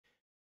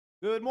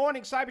Good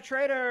morning, cyber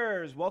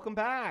traders. Welcome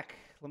back.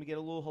 Let me get a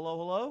little hello,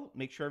 hello.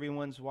 Make sure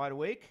everyone's wide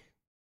awake.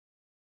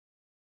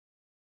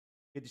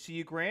 Good to see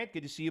you, Grant.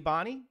 Good to see you,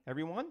 Bonnie.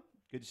 Everyone,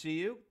 good to see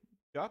you,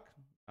 Chuck.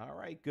 All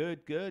right,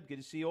 good, good. Good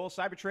to see all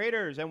cyber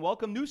traders, and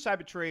welcome new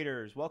cyber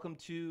traders. Welcome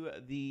to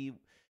the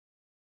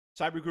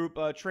Cyber Group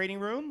trading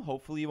room.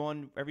 Hopefully,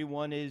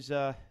 everyone is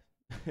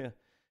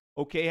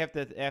okay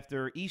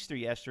after Easter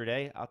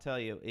yesterday. I'll tell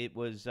you, it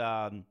was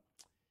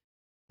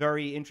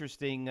very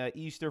interesting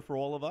Easter for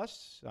all of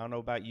us. I don't know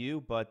about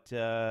you, but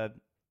a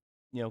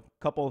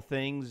couple of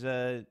things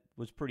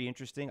was pretty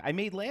interesting. I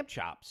made lamb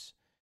chops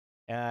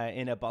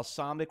in a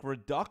balsamic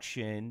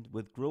reduction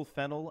with grilled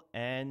fennel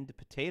and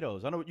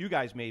potatoes. I don't know what you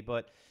guys made,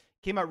 but it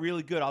came out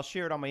really good. I'll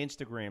share it on my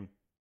Instagram.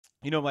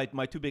 You know,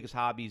 my two biggest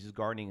hobbies is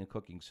gardening and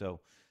cooking. So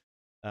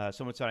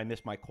someone said I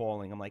missed my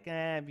calling. I'm like,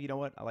 you know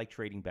what? I like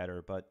trading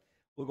better, but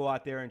we'll go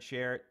out there and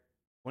share it.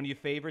 One of your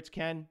favorites,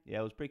 Ken?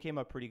 Yeah, came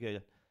out pretty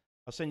good.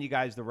 I'll send you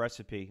guys the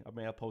recipe. I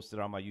mean, I'll post it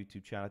on my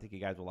YouTube channel. I think you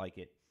guys will like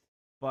it.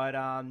 But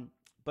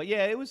but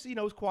yeah, it was it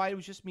was quiet. It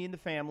was just me and the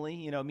family.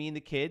 Me and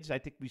the kids. I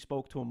think we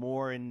spoke to them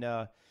more in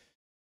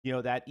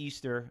that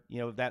Easter.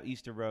 That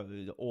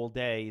Easter all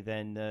day.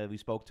 Then we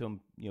spoke to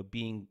them.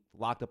 Being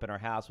locked up in our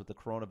house with the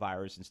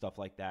coronavirus and stuff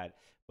like that.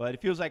 But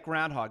it feels like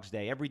Groundhog's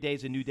Day. Every day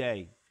is a new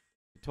day.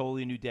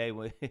 Totally a new day.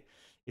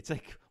 It's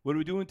like, what are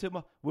we doing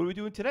tomorrow? What are we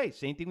doing today?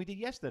 Same thing we did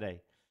yesterday.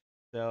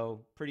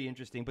 So pretty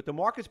interesting. But the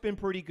market's been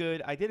pretty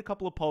good. I did a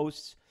couple of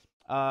posts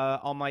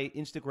on my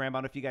Instagram. I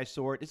don't know if you guys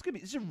saw it. This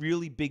is a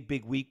really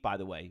big week, by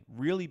the way.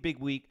 Really big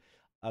week.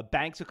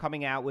 Banks are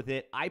coming out with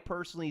it. I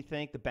personally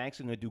think the banks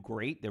are going to do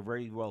great. They're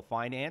very well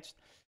financed.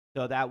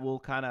 So that will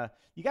kind of,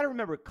 you got to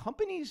remember,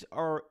 companies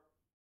are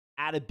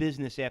out of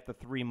business after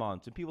 3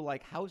 months. And people are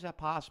like, how is that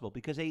possible?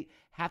 Because they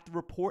have to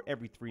report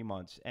every 3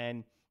 months.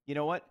 And you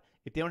know what?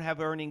 If they don't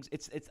have earnings,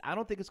 I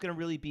don't think it's going to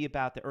really be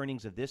about the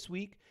earnings of this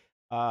week.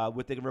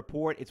 With the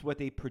report, it's what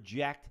they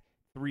project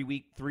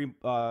 3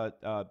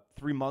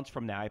 months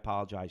from now. I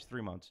apologize,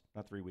 3 months,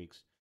 not 3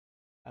 weeks.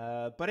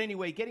 But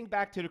anyway, getting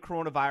back to the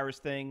coronavirus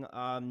thing,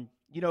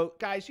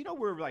 guys,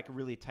 we're like a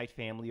really tight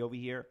family over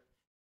here,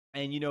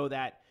 and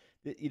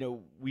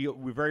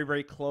we're very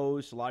very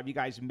close. A lot of you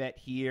guys met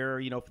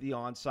here, for the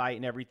on-site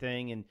and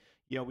everything, and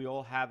we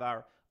all have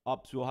our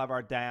ups, we'll have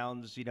our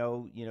downs,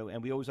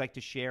 and we always like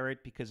to share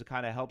it because it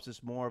kind of helps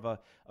us more of a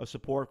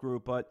support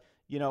group. But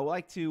I'd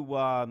like to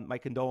my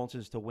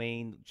condolences to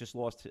Wayne. Just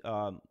lost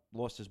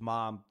his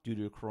mom due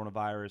to the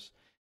coronavirus,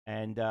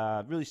 and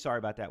really sorry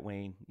about that,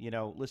 Wayne.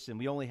 Listen,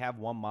 we only have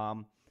one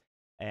mom,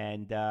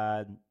 and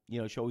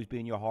she'll always be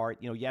in your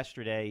heart.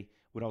 Yesterday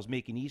when I was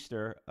making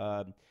Easter,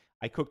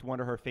 I cooked one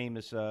of her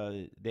famous.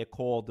 They're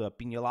called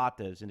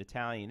pignolatas in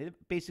Italian. They're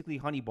basically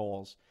honey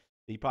balls.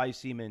 You probably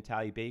see them in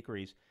Italian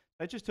bakeries.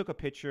 I just took a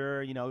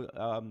picture,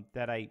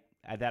 that I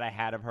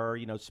had of her,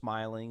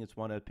 smiling. It's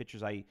one of the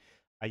pictures I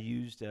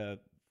used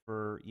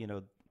for,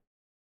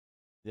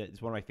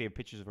 it's one of my favorite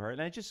pictures of her,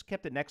 and I just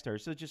kept it next to her.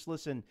 So just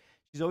listen,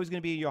 she's always going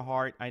to be in your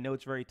heart. I know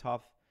it's very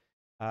tough.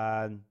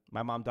 My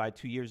mom died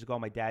 2 years ago.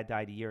 My dad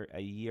died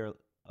a year.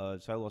 So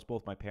I lost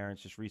both my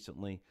parents just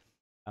recently.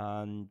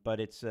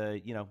 But it's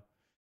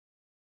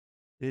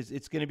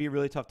it's going to be a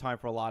really tough time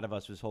for a lot of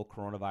us, this whole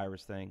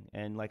coronavirus thing.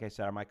 And like I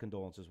said, my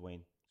condolences,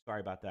 Wayne. Sorry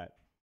about that.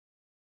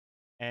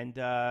 And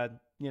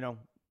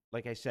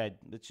like I said,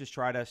 let's just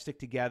try to stick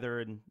together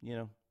and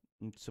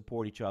and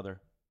support each other.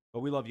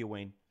 But we love you,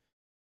 Wayne.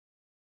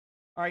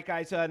 All right,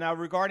 guys. Now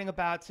regarding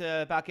about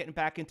getting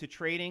back into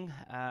trading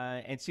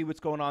and see what's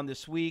going on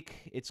this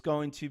week, it's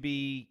going to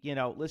be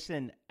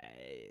listen.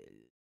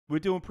 We're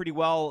doing pretty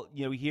well,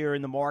 here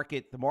in the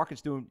market. The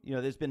market's doing,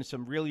 there's been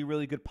some really,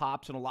 really good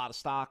pops in a lot of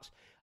stocks.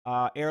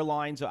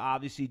 Airlines are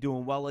obviously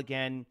doing well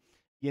again.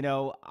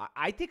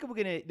 I think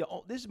we're going to,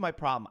 this is my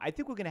problem. I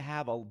think we're going to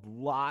have a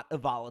lot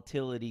of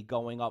volatility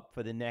going up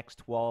for the next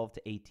 12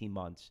 to 18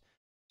 months.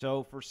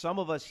 So for some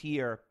of us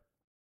here,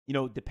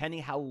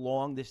 depending how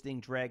long this thing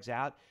drags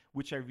out,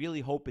 which I really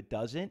hope it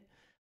doesn't,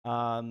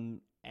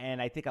 and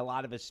I think a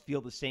lot of us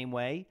feel the same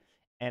way.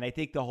 And I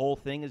think the whole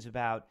thing is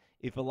about,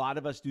 if a lot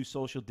of us do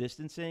social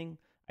distancing,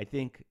 I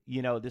think,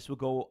 this will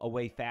go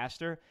away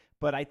faster.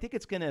 But I think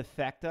it's going to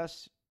affect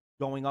us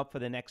going up for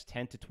the next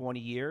 10 to 20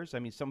 years. I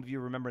mean, some of you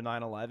remember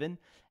 9/11,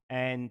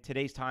 and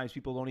today's times,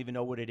 people don't even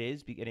know what it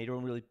is, and they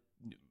don't really,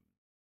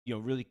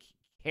 really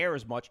care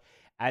as much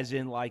as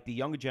in like the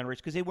younger generation,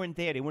 because they weren't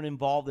there, they weren't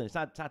involved in it.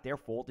 It's not their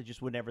fault. They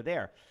just were never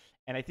there.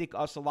 And I think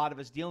a lot of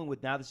us dealing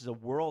with now, this is a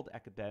world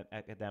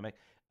academic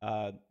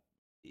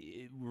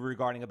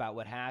regarding about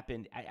what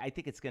happened. I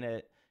think it's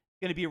gonna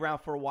be around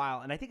for a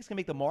while, and I think it's gonna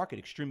make the market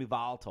extremely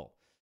volatile.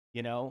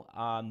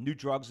 New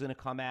drugs are gonna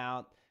come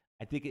out.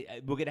 I think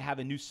we're going to have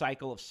a new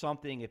cycle of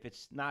something. If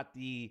it's not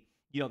the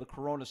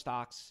Corona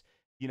stocks,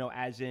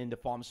 as in the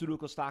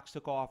pharmaceutical stocks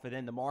took off, and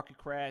then the market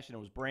crashed, and it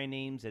was brand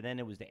names, and then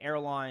it was the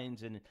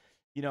airlines, and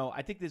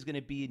I think there's going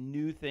to be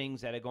new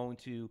things that are going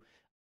to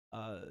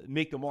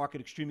make the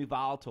market extremely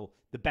volatile.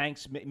 The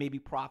banks may be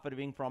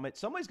profiting from it.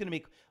 Somebody's going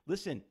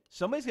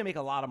to make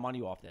a lot of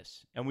money off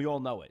this, and we all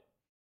know it.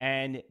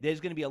 And there's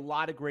going to be a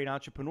lot of great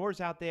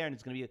entrepreneurs out there, and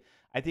it's going to be,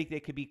 I think there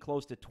could be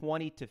close to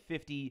 20 to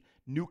 50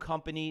 new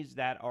companies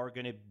that are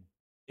going to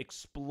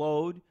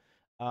explode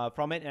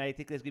from it. And I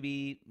think there's going to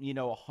be,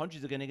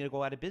 hundreds are going to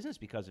go out of business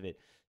because of it.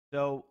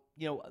 So,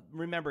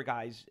 remember,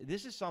 guys,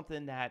 this is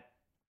something that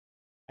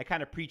I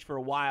kind of preached for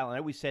a while, and I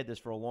always said this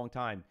for a long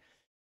time.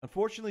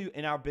 Unfortunately,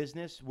 in our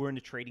business, we're in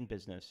the trading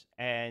business,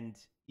 and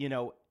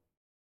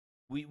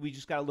we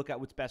just got to look at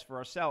what's best for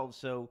ourselves.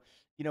 So,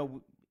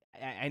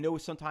 I know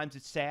sometimes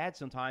it's sad,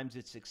 sometimes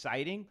it's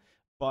exciting,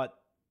 but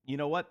you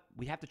know what?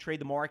 We have to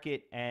trade the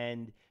market,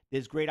 and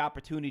there's great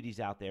opportunities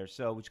out there.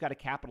 So we just got to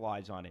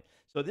capitalize on it.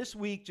 So this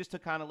week, just to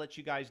kind of let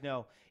you guys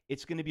know,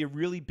 it's going to be a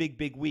really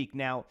big week.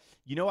 Now,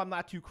 I'm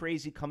not too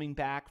crazy coming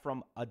back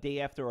from a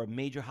day after a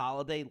major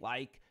holiday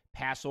like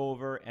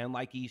Passover and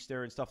like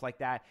Easter and stuff like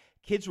that.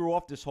 Kids were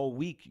off this whole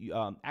week.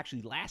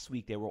 Actually, last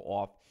week they were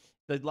off.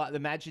 So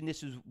imagine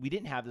we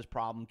didn't have this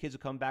problem. Kids are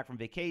coming back from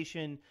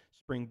vacation,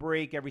 spring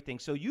break, everything.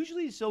 So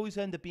usually it's always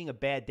end up being a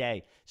bad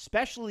day,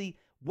 especially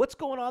what's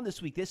going on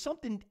this week. There's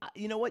something,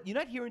 you know what? You're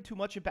not hearing too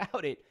much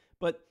about it,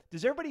 but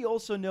does everybody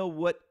also know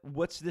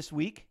what's this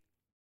week?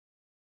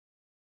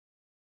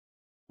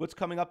 What's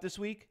coming up this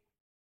week?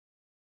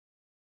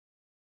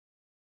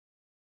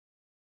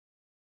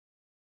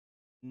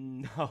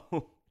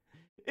 No.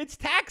 It's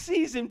tax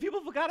season.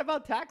 People forgot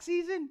about tax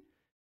season.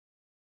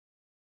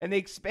 And they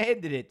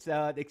expanded it.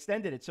 They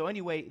extended it. So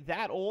anyway,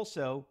 that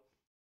also,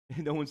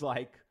 no one's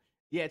like,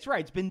 yeah, it's right.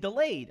 It's been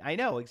delayed. I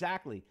know,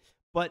 exactly.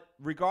 But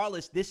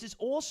regardless, this is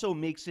also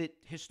makes it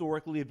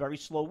historically a very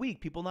slow week.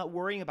 People not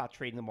worrying about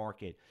trading the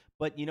market.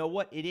 But you know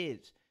what? It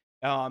is.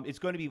 It's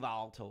going to be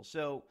volatile.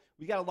 So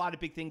we got a lot of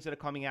big things that are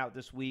coming out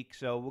this week.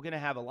 So we're going to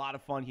have a lot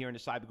of fun here in the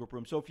Cyber Group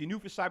room. So if you're new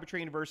for CyberTrade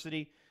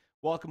University,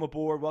 welcome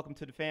aboard. Welcome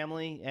to the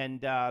family.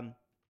 And,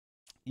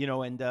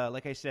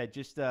 like I said,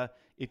 just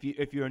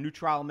if you're a new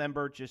trial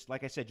member, just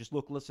like I said, just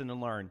look, listen,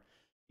 and learn.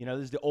 This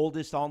is the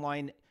oldest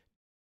online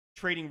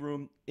trading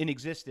room in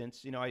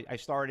existence. I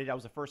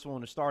was the first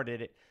one who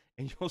started it,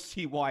 and you'll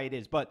see why it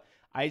is. But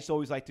I just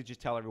always like to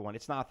just tell everyone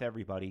it's not for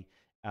everybody.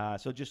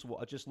 So just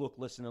look,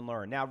 listen, and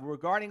learn. Now,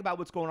 regarding about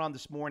what's going on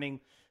this morning,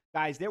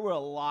 guys, there were a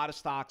lot of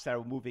stocks that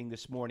were moving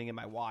this morning in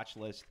my watch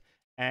list.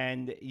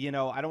 And,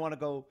 I don't want to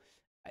go.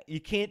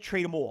 You can't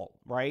trade them all,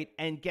 right?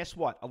 And guess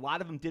what? A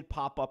lot of them did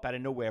pop up out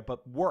of nowhere,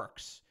 but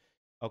works.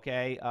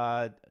 Okay.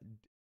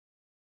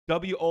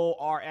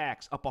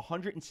 WORX up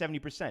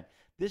 170%.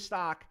 This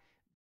stock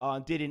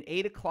did an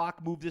 8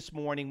 o'clock move this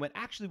morning, went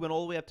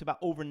all the way up to about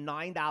over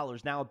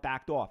 $9. Now it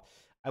backed off.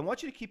 I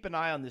want you to keep an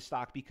eye on this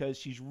stock because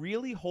she's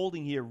really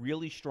holding here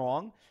really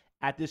strong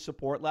at this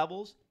support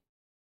levels.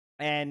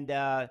 And,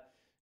 actually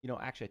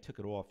I took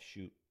it off.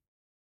 Shoot.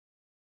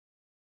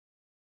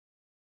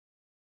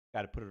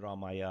 Got to put it on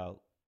my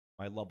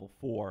my level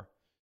 4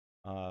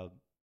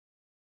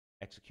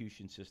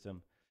 execution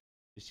system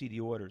to see the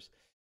orders.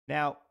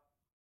 Now,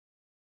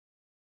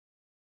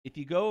 if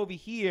you go over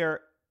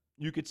here,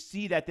 you could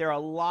see that there are a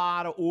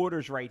lot of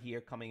orders right here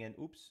coming in.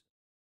 Oops.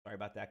 Sorry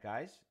about that,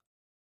 guys.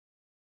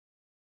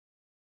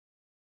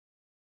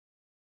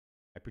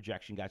 My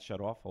projection got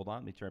shut off. Hold on.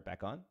 Let me turn it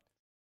back on.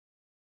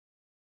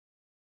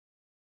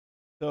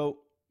 So,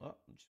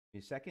 just give me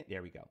a second.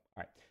 There we go. All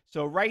right.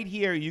 So right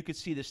here, you could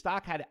see the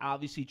stock had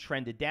obviously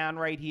trended down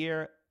right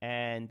here.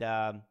 And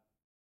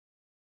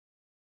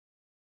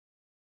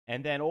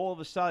then all of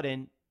a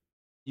sudden,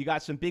 you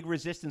got some big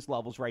resistance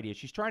levels right here.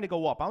 She's trying to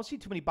go up. I don't see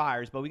too many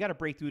buyers, but we got to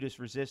break through this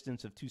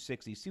resistance of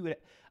 260. See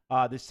what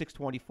this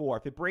 624.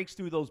 If it breaks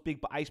through those big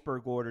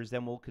iceberg orders,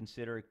 then we'll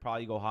consider it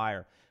probably go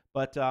higher.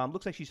 But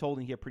looks like she's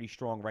holding here pretty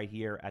strong right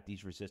here at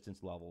these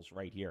resistance levels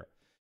right here.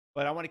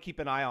 But I want to keep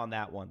an eye on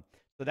that one.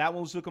 So that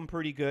one's looking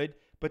pretty good.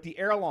 But the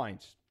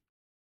airlines,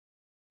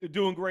 they're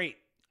doing great.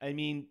 I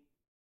mean,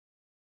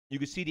 you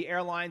can see the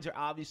airlines are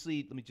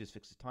obviously, let me just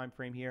fix the time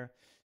frame here.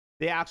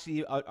 They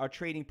actually are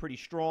trading pretty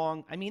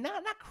strong. I mean,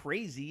 not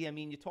crazy. I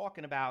mean, you're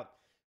talking about,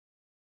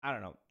 I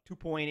don't know,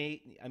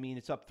 2.8. I mean,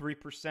 it's up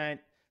 3%.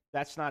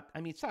 That's not,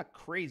 I mean, it's not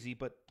crazy.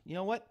 But you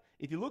know what?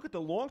 If you look at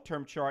the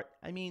long-term chart,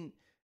 I mean,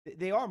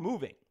 they are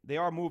moving. They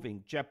are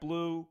moving.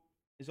 JetBlue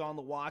is on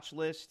the watch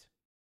list.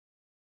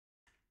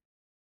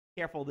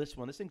 Careful of this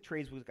one. This thing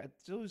trades with,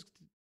 the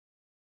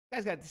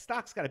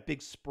stock's got a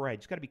big spread.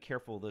 Just got to be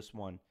careful of this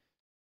one.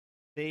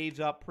 Saves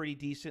up pretty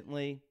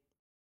decently.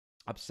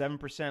 Up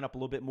 7%, up a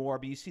little bit more.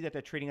 But you see that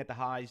they're trading at the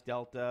highs.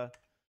 Delta,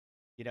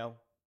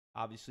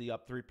 obviously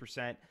up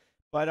 3%.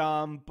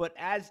 But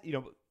as,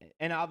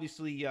 and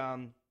obviously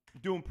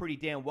doing pretty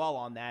damn well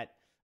on that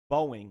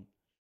Boeing,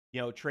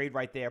 trade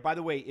right there. By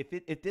the way,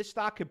 if this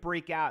stock could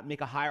break out and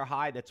make a higher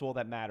high, that's all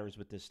that matters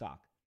with this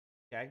stock.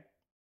 Okay?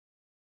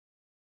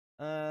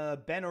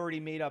 Ben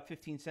already made up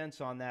 15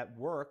 cents on that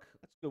work.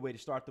 That's a good way to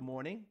start the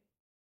morning.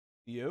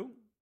 You?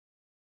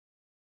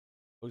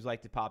 Always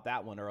like to pop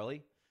that one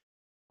early.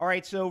 All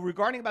right, so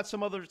regarding about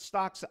some other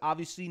stocks,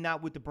 obviously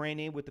not with the brand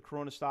name, with the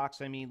Corona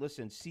stocks. I mean,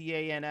 listen,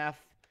 CANF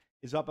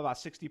is up about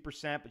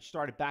 60%, but she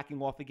started backing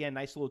off again.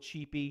 Nice little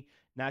cheapie.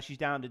 Now she's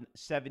down to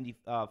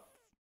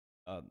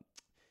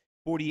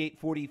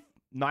 48,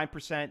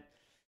 49%.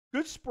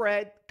 Good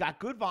spread, got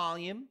good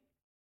volume.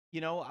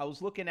 I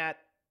was looking at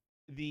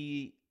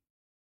the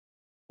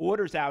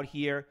orders out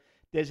here.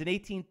 There's an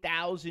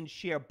 18,000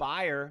 share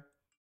buyer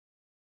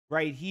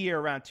right here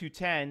around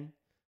 210.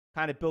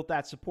 Kind of built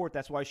that support.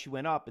 That's why she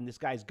went up, and this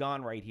guy's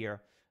gone right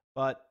here.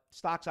 But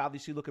stock's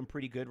obviously looking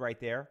pretty good right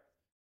there.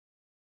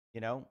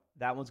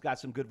 That one's got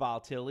some good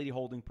volatility,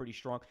 holding pretty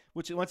strong.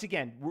 Which, once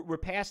again, we're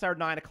past our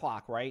 9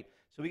 o'clock, right?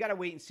 So we got to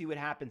wait and see what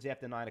happens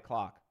after 9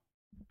 o'clock.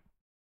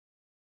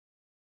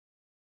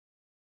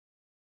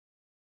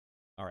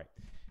 All right.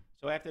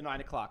 So after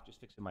 9 o'clock, just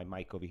fixing my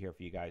mic over here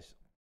for you guys.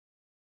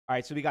 All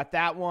right, so we got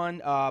that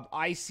one.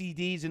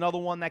 ICD's another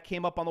one that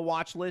came up on the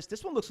watch list.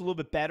 This one looks a little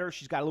bit better.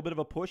 She's got a little bit of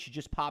a push. She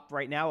just popped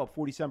right now up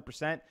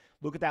 47%.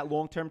 Look at that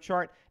long-term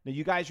chart. Now,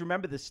 you guys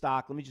remember this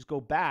stock. Let me just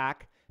go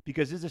back,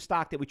 because this is a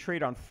stock that we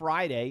traded on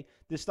Friday.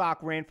 This stock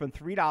ran from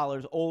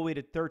 $3 all the way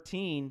to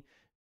 $13.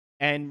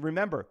 And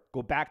remember,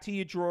 go back to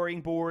your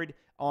drawing board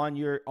on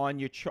your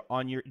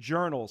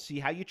journal. See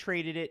how you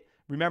traded it.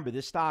 Remember,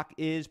 this stock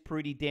is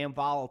pretty damn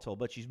volatile,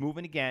 but she's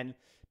moving again,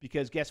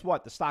 because guess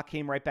what? The stock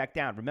came right back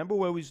down. Remember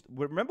we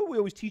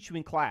always teach you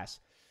in class.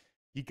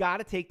 You got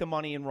to take the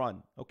money and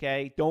run,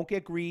 okay? Don't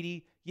get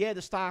greedy. Yeah,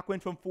 the stock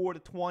went from 4 to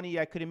 20.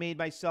 I could have made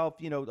myself,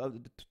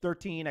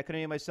 13. I could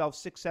have made myself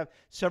 6, 7,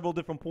 several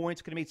different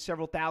points. Could have made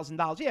several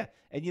 $1,000s. Yeah,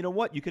 and you know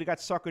what? You could have got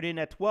suckered in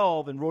at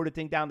 12 and wrote a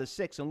thing down to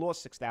 6 and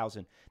lost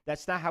 6,000.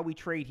 That's not how we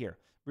trade here.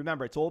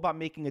 Remember, it's all about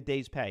making a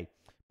day's pay.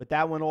 But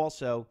that one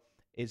also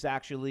is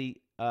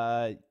actually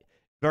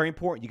very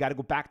important. You got to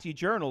go back to your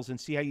journals and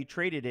see how you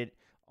traded it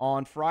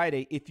on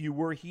Friday if you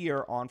were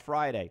here on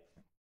Friday.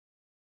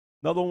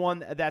 Another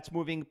one that's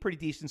moving pretty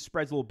decent.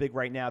 Spread's a little big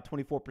right now,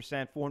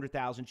 24%,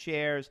 400,000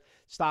 shares.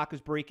 Stock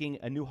is breaking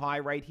a new high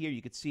right here.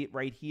 You can see it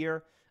right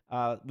here.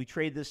 We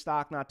traded this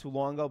stock not too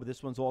long ago, but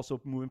this one's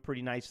also moving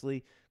pretty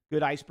nicely.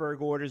 Good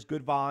iceberg orders,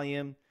 good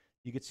volume.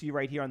 You can see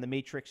right here on the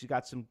matrix, you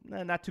got some,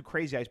 not too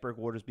crazy iceberg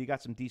orders, but you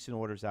got some decent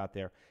orders out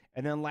there.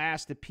 And then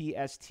last, the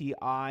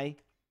PSTI.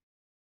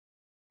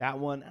 That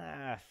one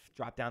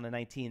dropped down to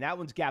 19. That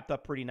one's gapped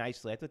up pretty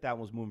nicely. I thought that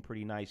one was moving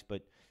pretty nice,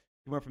 but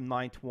it went from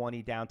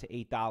 $9.20 down to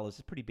 $8. It's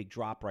a pretty big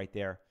drop right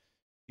there.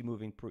 You're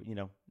moving,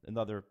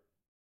 another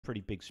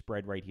pretty big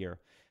spread right here.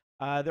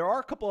 There are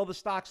a couple other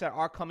stocks that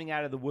are coming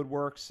out of the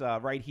woodworks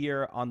right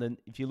here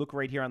if you look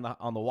right here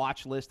on the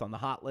watch list, on the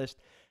hot list.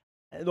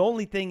 The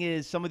only thing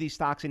is, some of these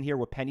stocks in here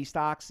were penny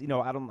stocks.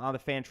 Out on the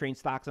fan train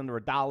stocks under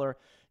 $1.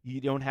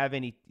 You don't have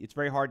any. It's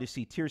very hard to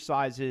see tier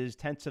sizes,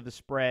 tenths of a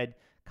spread.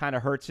 Kind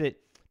of hurts it.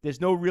 There's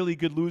no really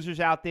good losers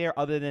out there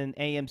other than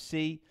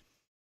AMC.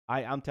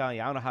 I'm telling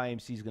you, I don't know how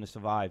AMC is going to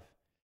survive.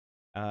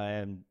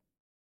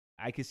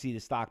 I can see the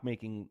stock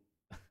making.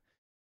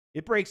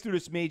 It breaks through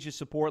this major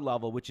support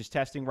level, which is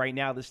testing right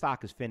now. The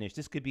stock is finished.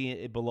 This could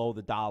be below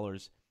the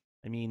dollars.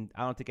 I mean,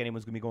 I don't think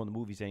anyone's going to be going to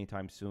movies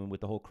anytime soon with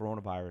the whole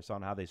coronavirus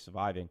on how they're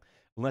surviving,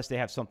 unless they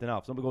have something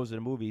else. Somebody goes to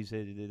the movies,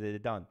 they're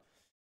done.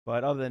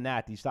 But other than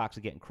that, these stocks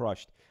are getting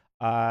crushed.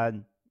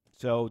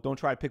 So don't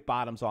try to pick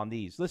bottoms on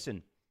these.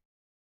 Listen,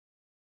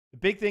 the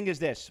big thing is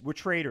this: we're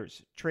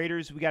traders.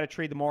 Traders, we got to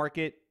trade the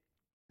market.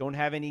 Don't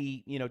have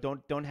any,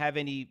 don't have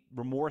any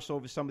remorse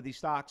over some of these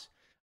stocks.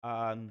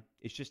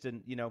 It's just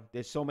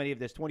there's so many of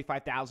this,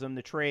 25,000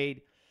 to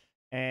trade,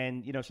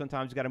 and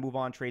sometimes you got to move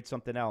on, trade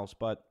something else.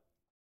 But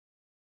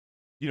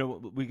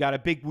we got a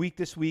big week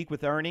this week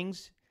with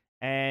earnings,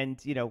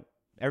 and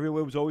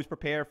everyone was always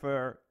prepared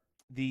for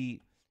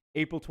the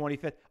April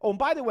 25th. Oh, and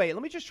by the way,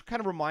 let me just kind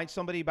of remind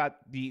somebody about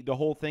the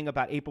whole thing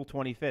about April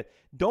 25th.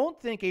 Don't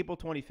think April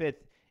 25th,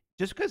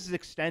 just because it's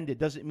extended,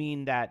 doesn't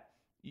mean that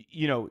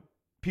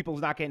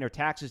people's not getting their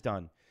taxes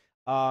done.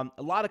 A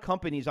lot of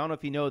companies, I don't know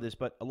if you know this,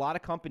 but a lot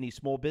of companies,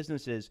 small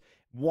businesses,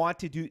 want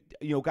to do,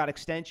 got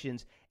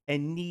extensions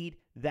and need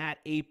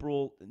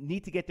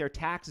to get their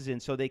taxes in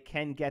so they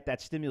can get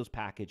that stimulus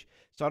package.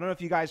 So I don't know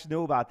if you guys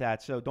know about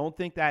that. So don't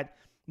think that,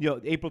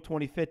 April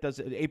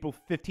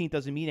 15th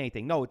doesn't mean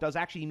anything. No, it does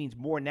actually means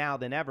more now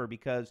than ever,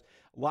 because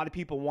a lot of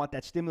people want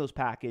that stimulus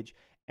package,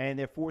 and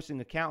they're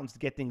forcing accountants to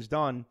get things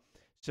done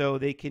so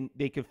they can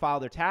file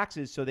their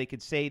taxes, so they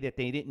could say that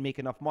they didn't make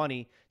enough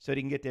money so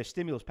they can get their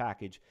stimulus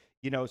package.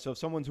 So if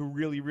someone who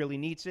really, really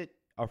needs it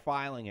are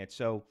filing it.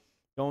 So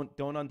don't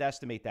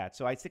underestimate that.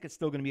 So I think it's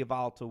still going to be a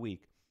volatile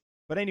week.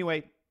 But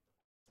anyway,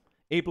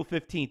 April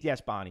 15th,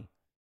 yes, Bonnie.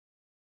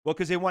 Well,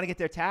 because they want to get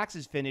their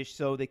taxes finished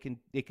so they can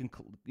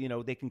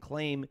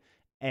claim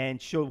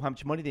and show how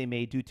much money they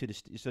made due to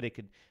so they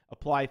could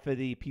apply for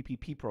the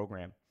PPP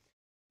program.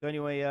 So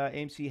anyway,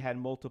 AMC had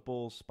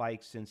multiple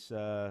spikes since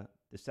the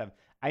 7th.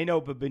 I know,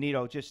 but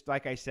Benito, just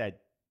like I said,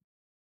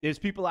 there's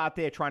people out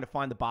there trying to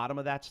find the bottom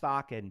of that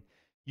stock, and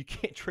you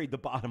can't trade the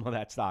bottom of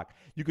that stock.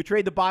 You could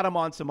trade the bottom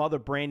on some other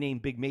brand name,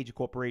 big major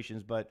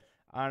corporations, but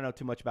I don't know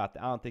too much about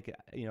that. I don't think,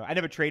 I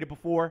never traded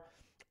before,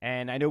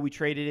 and I know we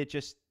traded it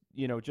just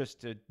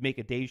to make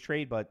a day's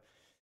trade, but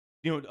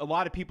a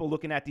lot of people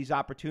looking at these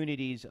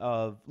opportunities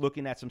of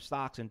looking at some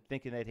stocks and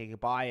thinking that they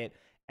could buy it,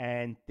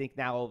 and think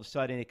now all of a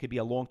sudden it could be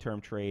a long-term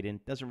trade, and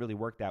it doesn't really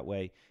work that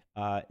way.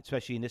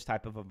 especially in this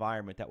type of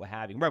environment that we're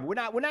having. Remember,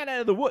 we're not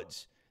out of the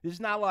woods. This is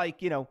not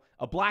like,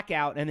 a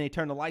blackout and they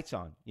turn the lights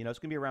on. It's going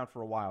to be around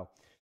for a while.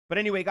 But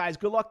anyway, guys,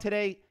 good luck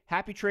today.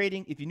 Happy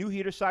trading. If you're new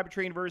here to Cyber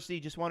Trade University,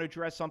 just want to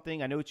address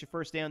something. I know it's your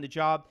first day on the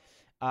job.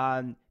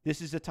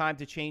 This is the time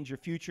to change your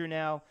future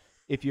now.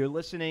 If you're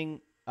listening,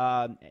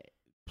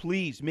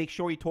 please make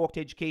sure you talk to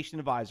Education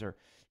Advisor.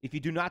 If you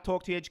do not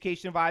talk to your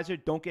Education Advisor,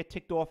 don't get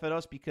ticked off at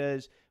us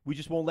because we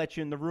just won't let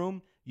you in the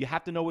room. You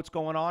have to know what's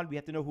going on. We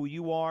have to know who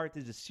you are.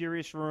 This is a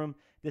serious room.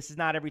 This is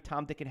not every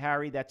Tom, Dick, and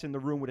Harry that's in the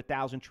room with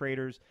 1,000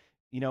 traders.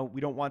 We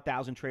don't want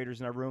 1,000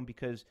 traders in our room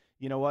because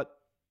you know what?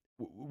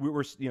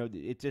 We're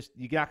it's just,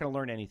 you're not going to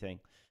learn anything.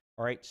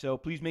 All right, so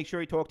please make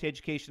sure you talk to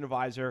Education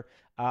Advisor.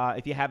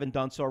 If you haven't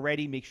done so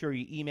already, make sure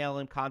you email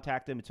him,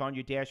 contact him. It's on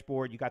your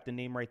dashboard. You got the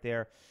name right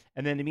there.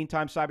 And then in the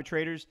meantime, Cyber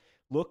Traders,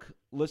 look,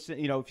 listen.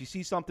 If you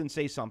see something,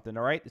 say something.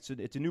 All right, it's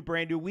a new,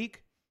 brand new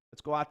week.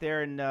 Let's go out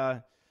there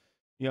and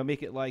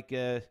make it like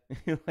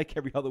like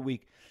every other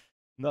week.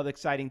 Another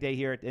exciting day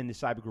here in the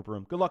Cyber Group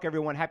room. Good luck,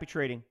 everyone. Happy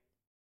trading.